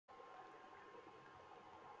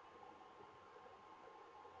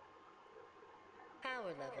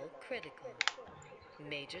level critical.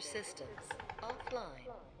 Major systems offline.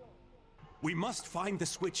 We must find the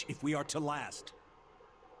switch if we are to last.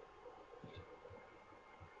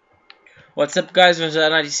 What's up guys,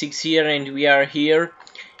 Vanza96 here, and we are here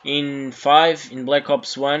in 5 in Black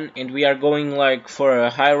Ops 1, and we are going like for a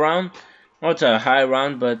high round. Not a high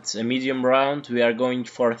round, but a medium round. We are going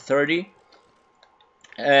for 30.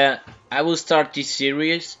 I will start this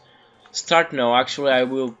series. I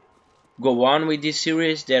will go on with this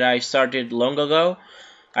series that I started long ago.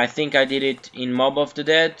 I think I did it in Mob of the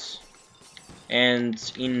Dead and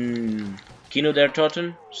in Kino der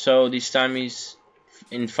Toten, so this time is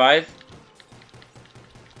in 5.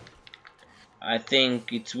 I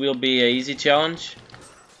think it will be an easy challenge.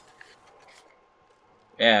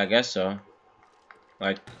 Yeah, I guess so.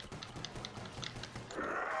 Like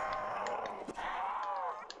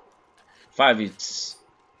 5 is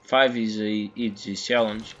a easy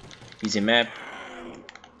challenge, easy map.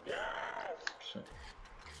 So,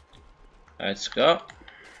 let's go.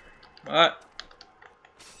 Alright.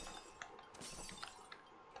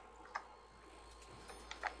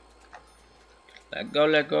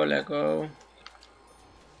 Let go.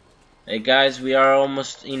 Hey guys, we are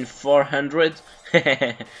almost in 400.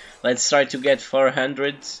 Let's try to get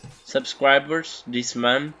 400 subscribers this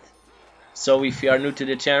month. So if you are new to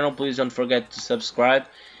the channel, please don't forget to subscribe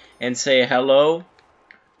and say hello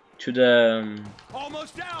to the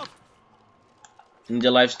Almost out. in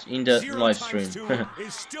the live stream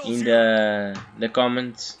in the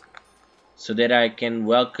comments, so that I can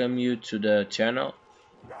welcome you to the channel.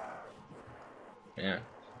 Yeah.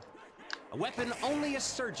 A weapon only a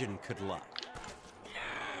surgeon could love.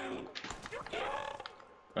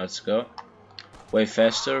 Let's go. Way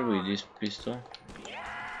faster with this pistol.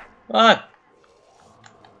 Ah!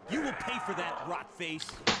 You will pay for that, rot face.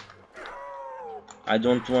 I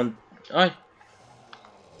don't want.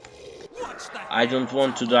 I don't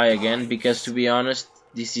want to die again, because to be honest,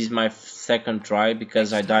 this is my second try,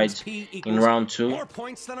 because I died in round 2.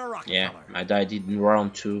 Yeah, I died in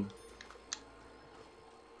round 2.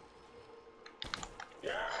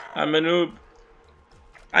 I'm a noob.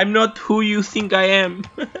 I'm not who you think I am.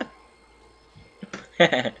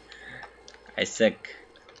 I suck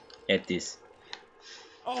at this.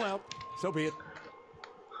 All out. So be it.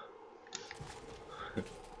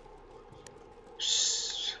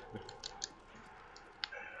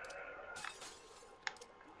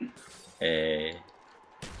 Hey.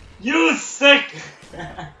 You suck!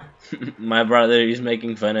 My brother is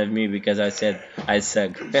making fun of me because I said I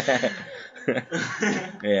suck.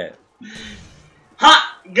 Yeah.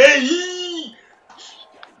 Ha! Gay!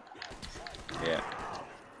 Yeah.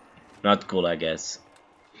 Not cool, I guess.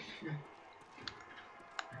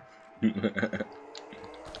 Hands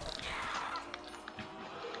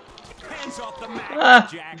off the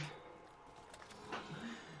map, Jack.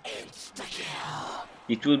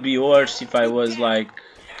 It would be worse if I was like,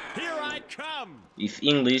 Here I come. if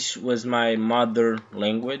English was my mother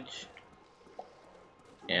language.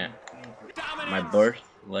 Yeah. My birth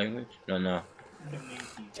language? No.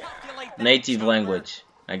 Native language,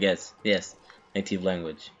 I guess. Yes, native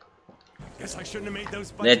language. Guess I shouldn't have made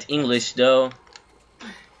those. That English though.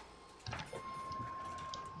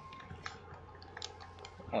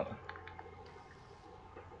 Oh.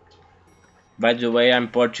 By the way, I'm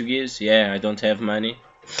Portuguese. Yeah, I don't have money.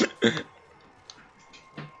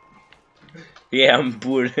 Yeah, I'm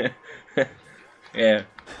poor. Yeah.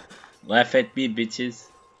 Laugh at me, bitches.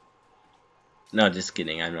 No, just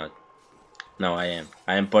kidding, I'm not. No, I am.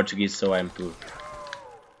 I am Portuguese, so I'm poor.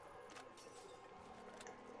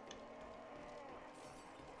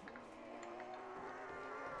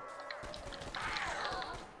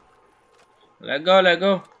 Let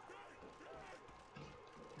go.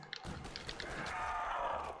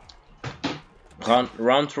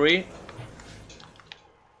 Round 3.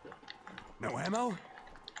 No ammo?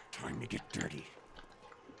 Time to get dirty.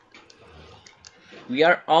 We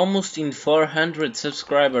are almost in 400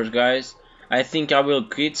 subscribers, guys. I think I will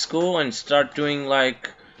quit school and start doing like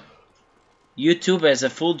YouTube as a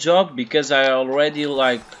full job, because I already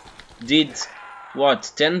like did what,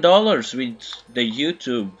 $10 with the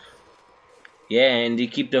YouTube. Yeah, and they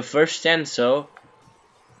keep the first 10, so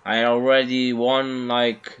I already won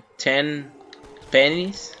like 10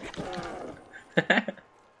 pennies.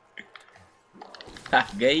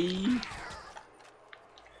 Gay.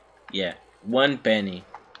 Yeah, 1 penny.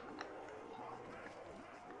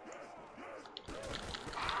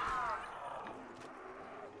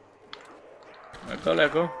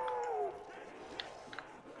 Let go.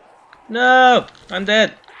 No, I'm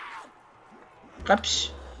dead.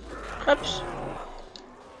 Caps.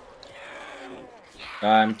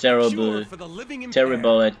 I'm Cure for the living impaired.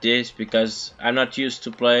 terrible at this because I'm not used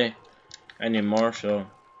to play anymore, so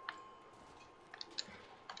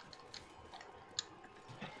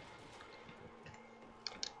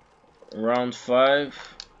round 5.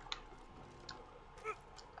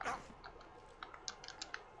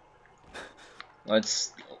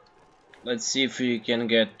 Let's see if we can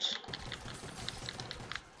get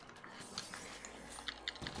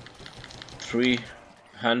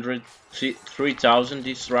 3,000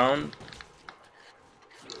 this round.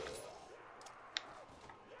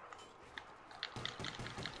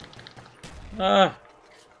 Ah!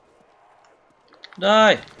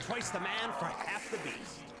 Die! Twice the man for half the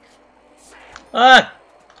beast. Ah!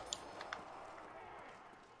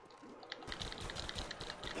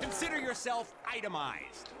 Consider yourself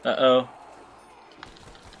itemized. Uh-oh.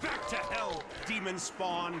 Back to hell, demon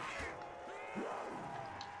spawn.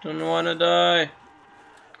 Don't wanna die.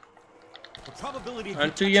 The probability of I'm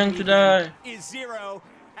you too touching young me to again die. is 0.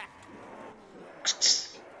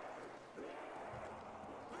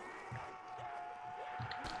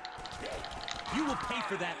 You will pay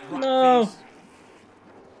for that, rock No. face.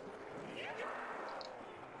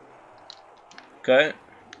 Okay.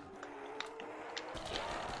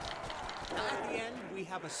 At the end, we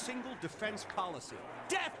have a single defense policy.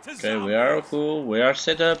 Death to Okay, we are zombies. cool. We are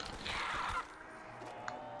set up.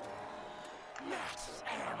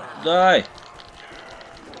 Die!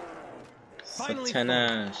 Finally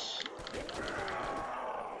Satanas.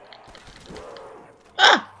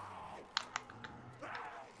 Ah!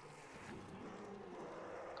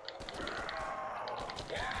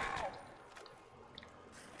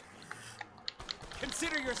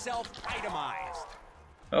 Consider yourself itemized.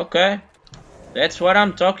 Okay. That's what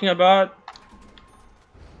I'm talking about.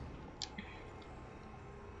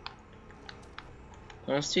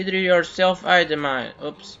 Consider yourself itemized.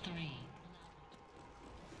 Oops.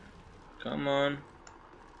 Come on.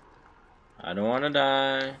 I don't wanna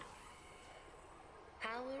die.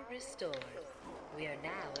 Power restored. We are now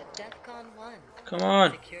at DEFCON 1. Come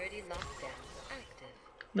on. Security lockdown active.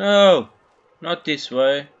 No! Not this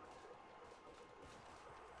way.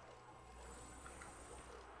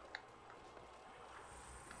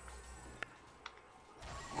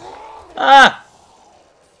 Ah!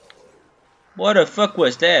 What the fuck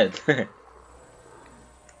was that?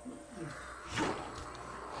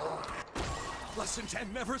 Lesson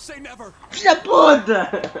 10, never say never. Filha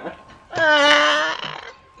puta! Ah!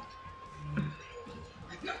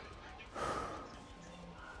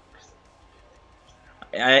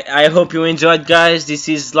 I hope you enjoyed, guys. This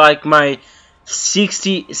is like my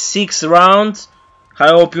 66th round. I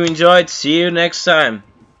hope you enjoyed. See you next time.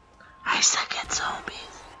 I suck at zombies.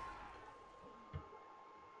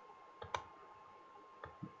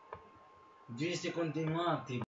 Devia ter continuado, tipo.